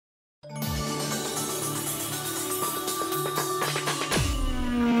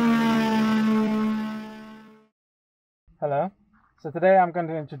Hello. So today I'm going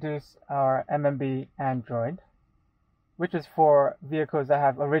to introduce our MMB Android, which is for vehicles that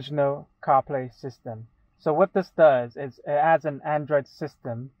have original CarPlay system. So what this does is it adds an Android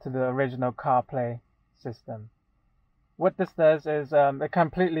system to the original CarPlay system. What this does is it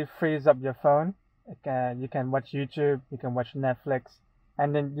completely frees up your phone. You can watch YouTube, you can watch Netflix,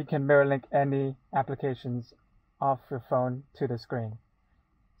 and then you can mirror link any applications off your phone to the screen.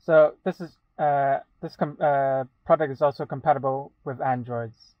 So this product is also compatible with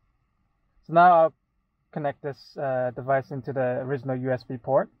Androids. So now I'll connect this device into the original USB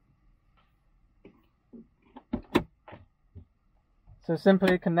port. So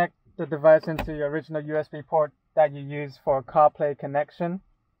simply connect the device into your original USB port that you use for CarPlay connection.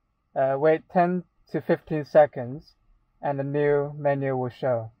 Wait 10 to 15 seconds and the new menu will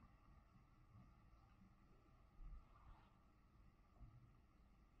show.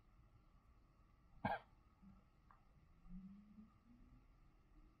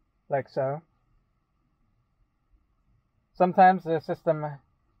 Like so. Sometimes the system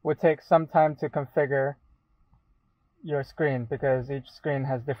would take some time to configure your screen because each screen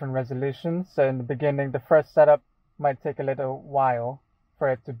has different resolutions. So in the beginning, the first setup might take a little while for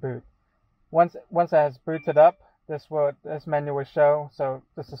it to boot. Once it has booted up, this menu will show. So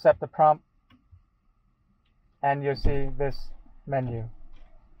just accept the prompt and you'll see this menu.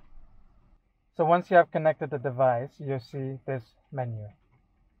 So once you have connected the device, you'll see this menu.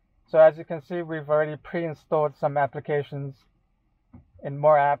 So as you can see, we've already pre-installed some applications in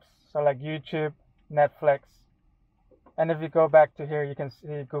more apps, so like YouTube, Netflix, and if you go back to here, you can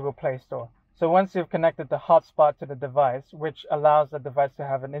see Google Play Store. So once you've connected the hotspot to the device, which allows the device to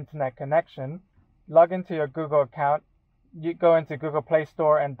have an internet connection, log into your Google account, you go into Google Play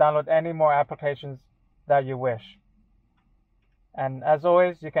Store and download any more applications that you wish. And as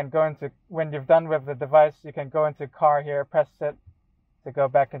always, you can go into, when you've done with the device, you can go into car here, press it, to go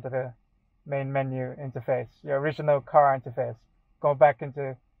back into the main menu interface, your original car interface. Go back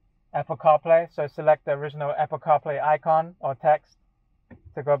into Apple CarPlay, so select the original Apple CarPlay icon or text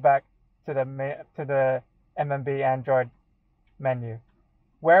to go back to the MMB Android menu.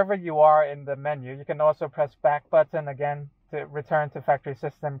 Wherever you are in the menu, you can also press back button again to return to factory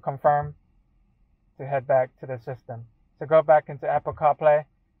system, confirm to head back to the system. So go back into Apple CarPlay.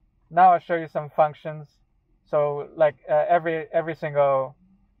 Now I'll show you some functions. So like every single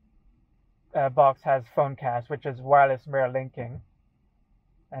box has phone cast, which is wireless mirror linking.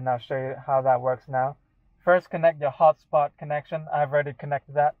 And I'll show you how that works now. First, connect your hotspot connection. I've already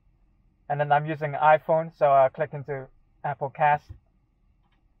connected that. And then I'm using iPhone, so I'll click into Apple Cast.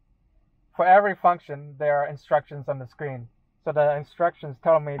 For every function, there are instructions on the screen. So the instructions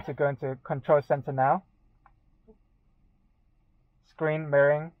tell me to go into Control Center now. Screen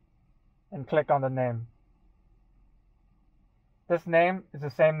mirroring, and click on the name. This name is the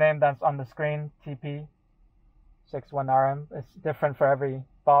same name that's on the screen, TP61RM. It's different for every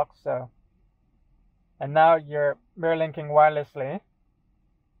box. And now you're mirror linking wirelessly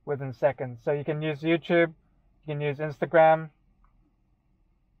within seconds. So you can use YouTube, you can use Instagram.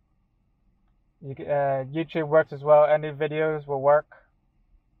 YouTube works as well. Any videos will work,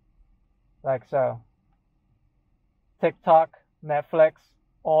 like so. TikTok, Netflix,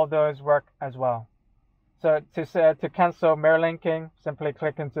 all those work as well. So to cancel mirror linking, simply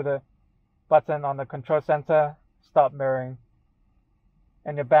click into the button on the control center, stop mirroring,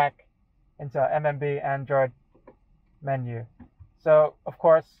 and you're back into our MMB Android menu. So of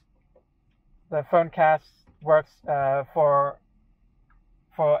course, the phone cast works for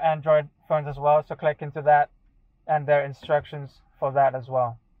Android phones as well. So click into that, and there are instructions for that as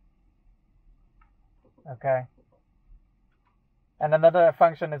well. Okay. And another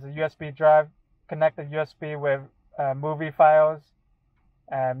function is a USB drive. Connect the USB with movie files,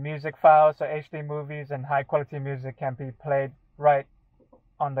 music files, so HD movies and high quality music can be played right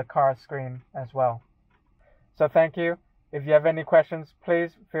on the car screen as well. So thank you. If you have any questions,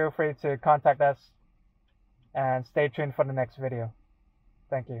 please feel free to contact us and stay tuned for the next video.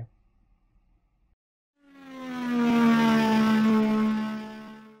 Thank you.